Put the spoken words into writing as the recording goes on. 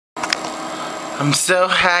I'm so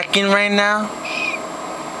hacking right now.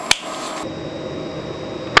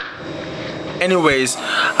 Anyways,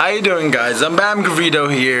 how you doing, guys? I'm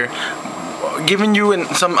Garrido here, giving you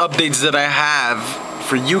some updates that I have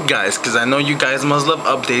for you guys, because I know you guys must love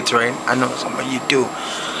updates, right? I know some of you do.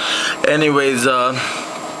 Anyways,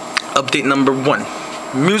 update number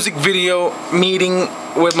 1. Music video meeting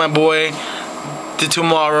with my boy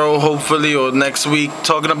tomorrow, hopefully, or next week,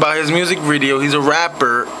 talking about his music video. He's a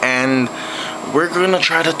rapper, and we're gonna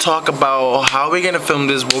try to talk about how we're gonna film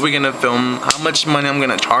this, what we're gonna film, how much money I'm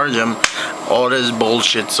gonna charge him, all this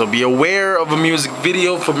bullshit. So be aware of a music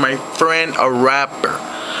video for my friend, a rapper.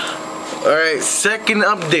 Alright, second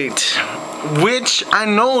update, which I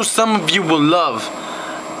know some of you will love.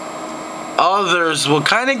 Others will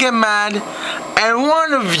kind of get mad, and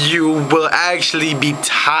one of you will actually be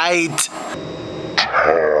tight.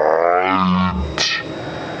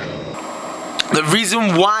 The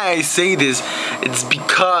reason why I say this, it's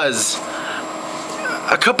because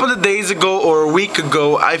a couple of days ago or a week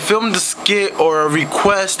ago, I filmed a skit or a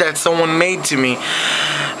request that someone made to me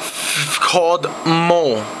called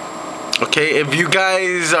Mole. Okay, if you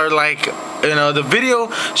guys are like, you know, the video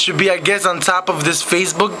should be, I guess, on top of this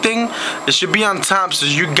Facebook thing. It should be on top, so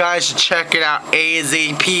you guys should check it out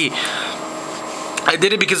ASAP. I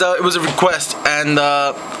did it because it was a request, and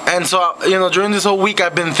so, you know, during this whole week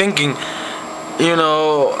I've been thinking, you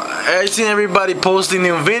know, I've seen everybody posting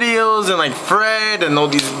new videos, and like Fred and all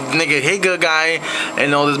these nigga Higa guy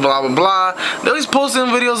and all this blah blah blah. They're always posting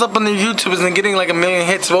videos up on their YouTubers and getting like 1 million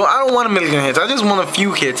hits. Well, I don't want 1 million hits. I just want a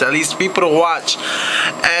few hits, at least people to watch.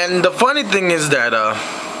 And the funny thing is that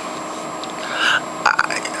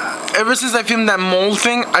ever since I filmed that mole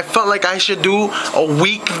thing, I felt like I should do a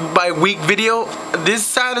week by week video. This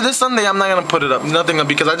Sunday, I'm not gonna put it up, nothing up,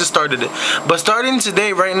 because I just started it. But starting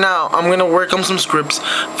today, right now, I'm gonna work on some scripts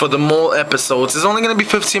for the mole episodes. It's only gonna be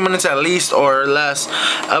 15 minutes at least or less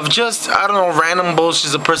of just, I don't know, random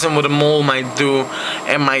bullshit a person with a mole might do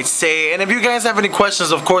and might say. And if you guys have any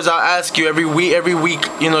questions, of course, I'll ask you every week.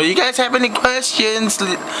 You know, you guys have any questions?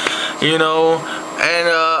 You know, and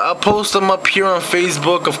I'll post them up here on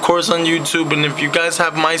Facebook, of course, on YouTube. And if you guys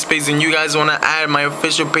have MySpace and you guys want to add my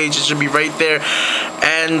official page, it should be right there.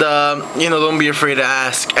 And you know, don't be afraid to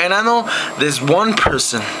ask. And I know there's one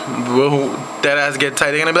person who that ass get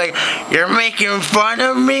tight. They're gonna be like, "You're making fun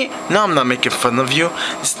of me." No, I'm not making fun of you.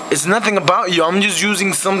 It's nothing about you. I'm just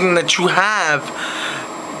using something that you have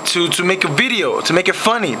to make a video, to make it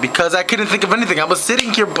funny, because I couldn't think of anything. I was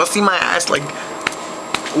sitting here busting my ass like,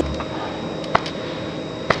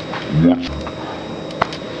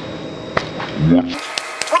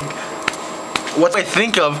 what I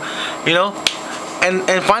think of, you know,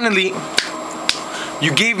 and finally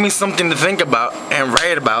you gave me something to think about and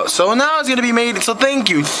write about. So now it's gonna be made. So thank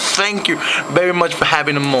you very much for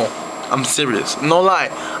having a mole. I'm serious, no lie.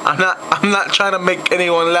 I'm not trying to make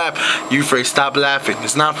anyone laugh. You Frey, stop laughing.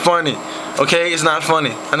 It's not funny. Okay, it's not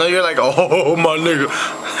funny. I know you're like, oh my nigga.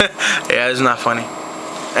 Yeah, it's not funny.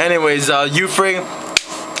 Anyways, you Frey,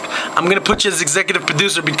 I'm gonna put you as executive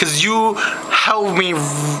producer because you helped me.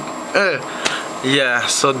 Yeah,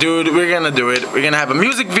 so dude, we're gonna do it. We're gonna have a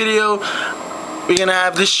music video. We're gonna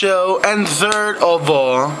have this show, and third of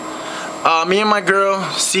all, me and my girl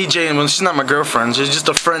CJ. Well, she's not my girlfriend. She's just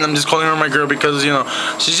a friend. I'm just calling her my girl because, you know,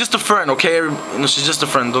 she's just a friend. Okay, you know, she's just a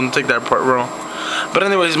friend. Don't take that part wrong. But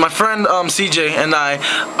anyways, my friend CJ and I,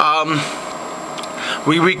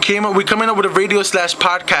 we coming up with a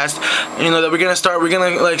radio/podcast, you know, that we're gonna start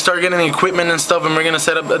getting equipment and stuff, and we're gonna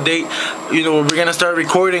set up a date, you know, we're gonna start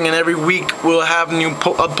recording, and every week we'll have new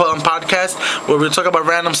podcast where we'll talk about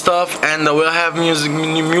random stuff, and we'll have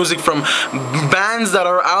new music from bands that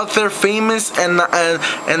are out there, famous and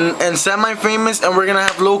semi-famous, and we're gonna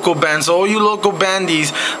have local bands. So all you local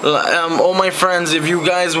bandies, all my friends, if you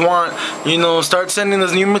guys want, you know, start sending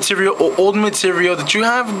us new material or old material that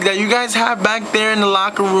you guys have back there in the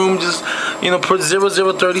locker room. Just, you know, put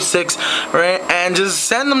 0036, right, and just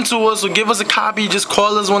send them to us, or give us a copy. Just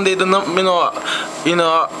call us one day.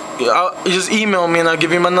 Just email me and I'll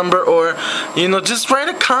give you my number, or, you know, just write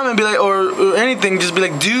a comment, be like, or anything, just be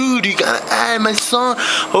like, dude, you gotta add my song.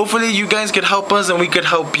 Hopefully you guys could help us and we could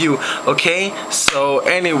help you. Okay, so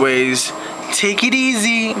anyways, take it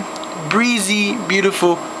easy, breezy,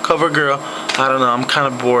 beautiful cover girl. I don't know, I'm kind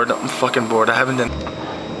of bored. I'm fucking bored. I haven't done